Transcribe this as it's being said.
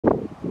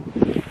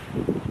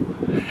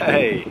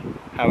Hey,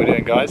 how we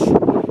doing, guys?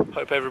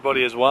 Hope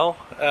everybody is well.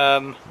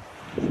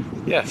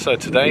 Yeah, so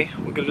today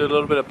we're going to do a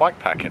little bit of bike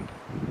packing,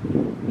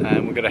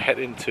 and we're going to head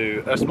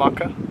into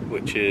Østmarka,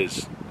 which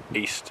is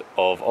east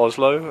of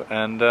Oslo,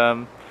 and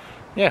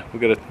yeah, we're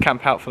going to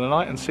camp out for the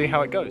night and see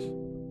how it goes.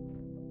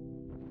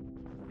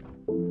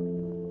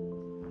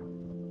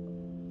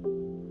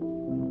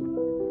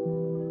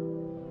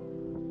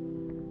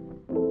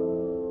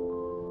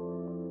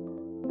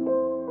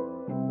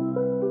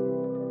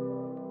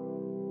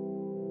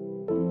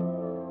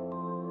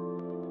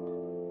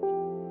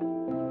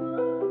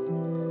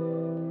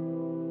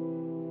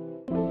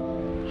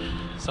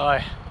 So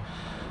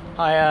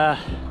I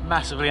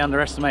massively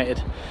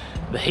underestimated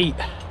the heat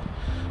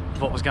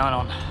of what was going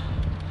on.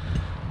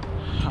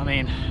 I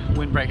mean,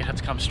 windbreaker had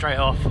to come straight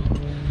off.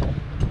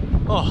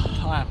 Oh,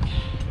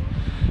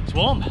 it's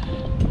warm.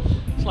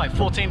 It's like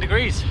 14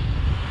 degrees.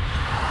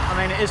 I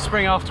mean, it is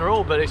spring after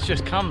all, but it's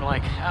just come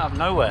like out of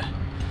nowhere.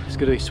 It's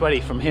gonna be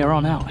sweaty from here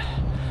on out.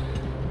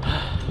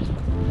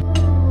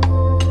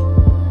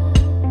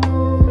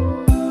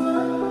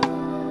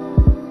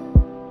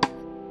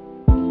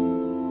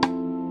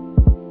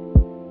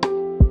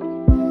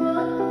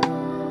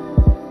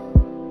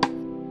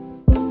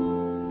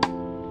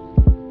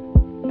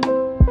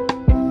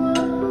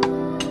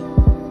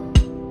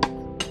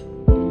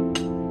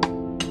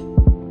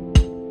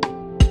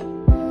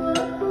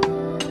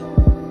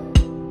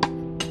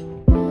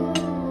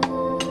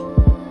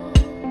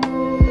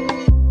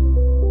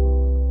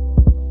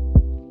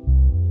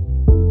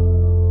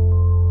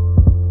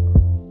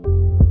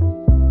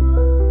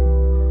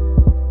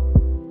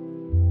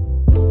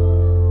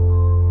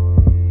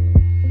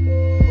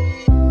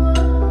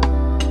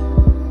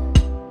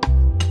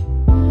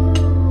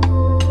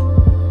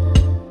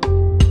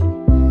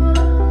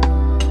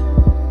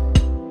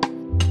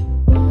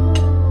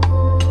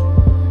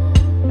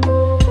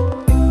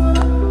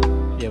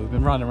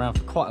 Running around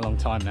for quite a long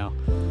time now,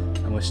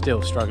 and we're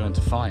still struggling to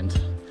find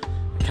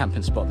a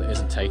camping spot that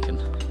isn't taken.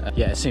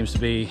 Yeah, it seems to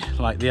be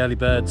like the early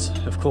birds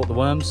have caught the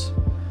worms,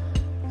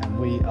 and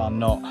we are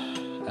not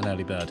an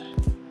early bird.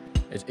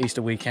 It's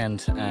Easter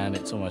weekend, and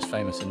it's almost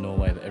famous in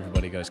Norway that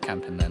everybody goes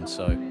camping then,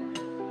 so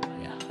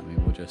yeah, I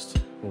mean,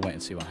 we'll wait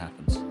and see what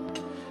happens.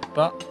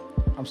 But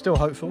I'm still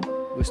hopeful.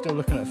 We're still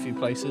looking at a few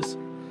places.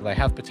 They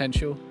have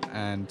potential,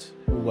 and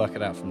we'll work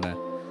it out from there,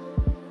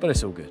 but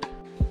it's all good.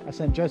 I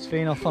sent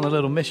Josephine off on a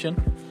little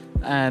mission,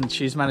 and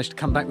she's managed to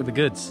come back with the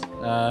goods.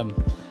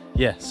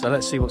 Yeah, so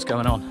let's see what's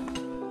going on.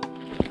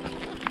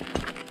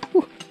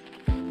 Whew.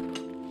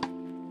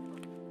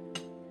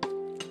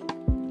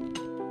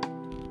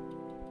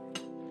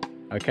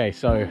 Okay,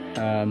 so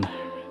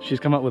she's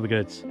come up with the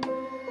goods.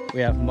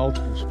 We have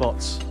multiple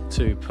spots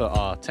to put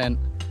our tent.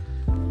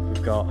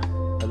 We've got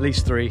at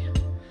least 3.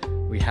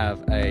 We have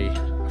a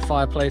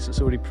fireplace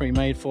that's already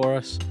pre-made for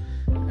us,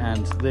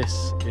 and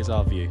this is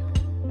our view.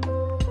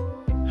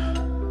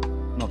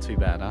 Not too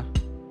bad, huh?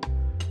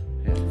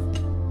 Yeah.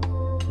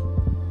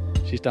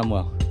 She's done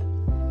well.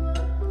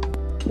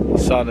 The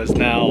sun has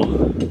now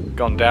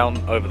gone down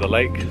over the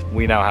lake.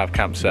 We now have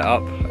camp set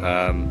up.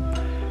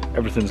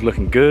 Everything's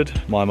looking good.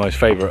 My most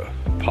favourite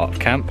part of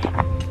camp.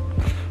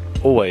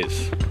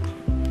 Always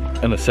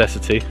a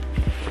necessity.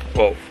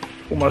 Whoa,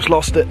 almost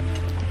lost it.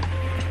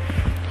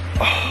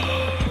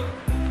 Oh,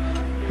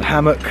 the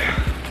hammock.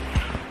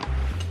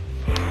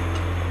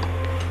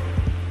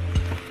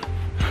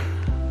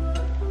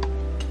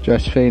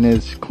 Josephine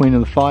is queen of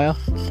the fire.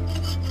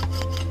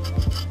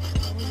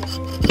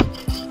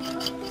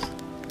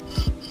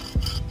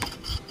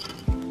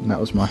 And that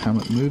was my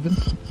hammock moving.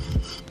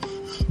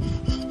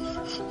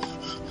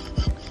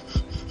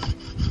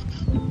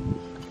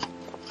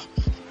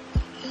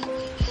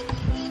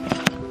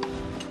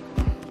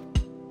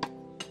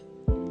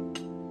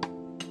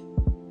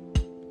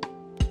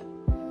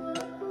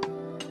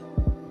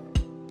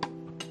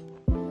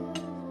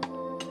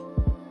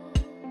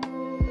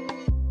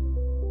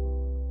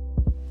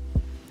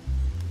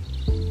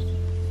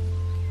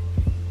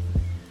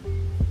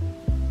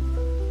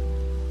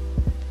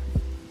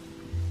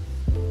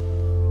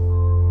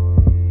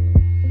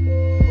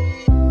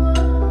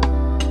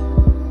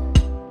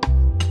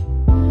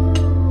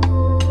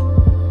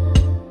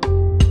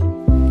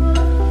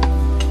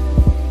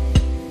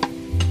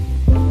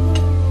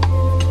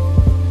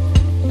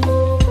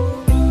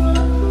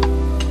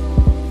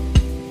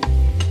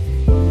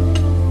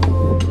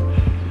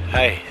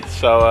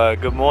 So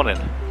good morning.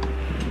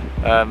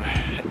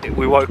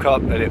 We woke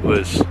up and it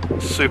was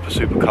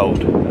super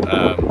cold.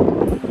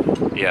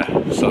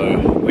 Yeah, so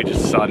we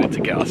just decided to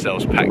get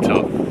ourselves packed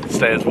up,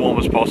 stay as warm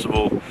as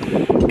possible,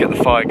 get the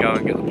fire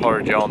going, get the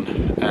porridge on,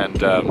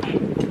 and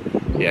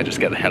yeah, just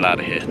get the hell out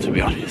of here, to be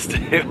honest.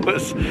 It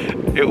was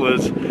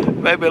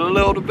maybe a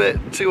little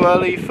bit too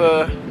early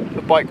for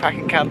bike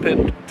packing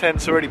camping.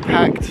 Tent's already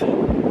packed, you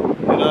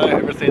know,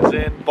 everything's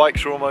in.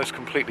 Bikes are almost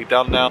completely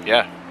done now.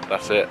 Yeah,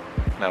 that's it.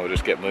 Now we'll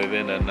just get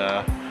moving and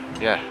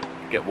yeah,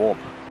 get warm.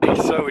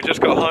 So we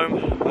just got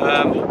home.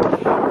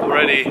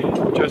 Already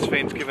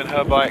Josephine's given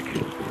her bike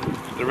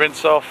the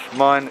rinse off.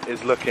 Mine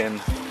is looking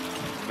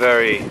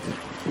very,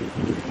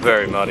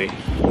 very muddy.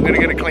 I'm gonna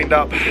get it cleaned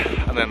up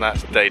and then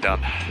that's day done.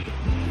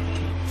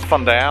 It's a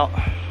fun day out,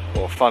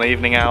 or fun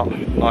evening out.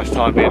 Nice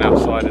time being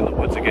outside in the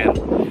woods again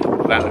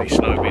without any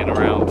snow being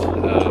around.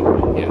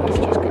 Yeah, it's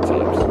just good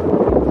times.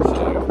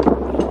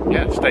 So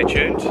yeah, stay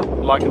tuned,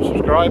 like and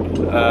subscribe. If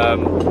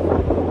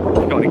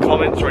you've got any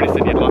comments or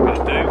anything you'd like me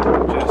to do,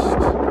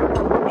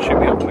 just shoot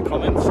me up in the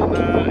comments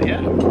and yeah,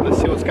 let's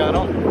see what's going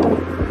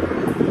on.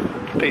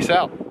 Peace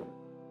out.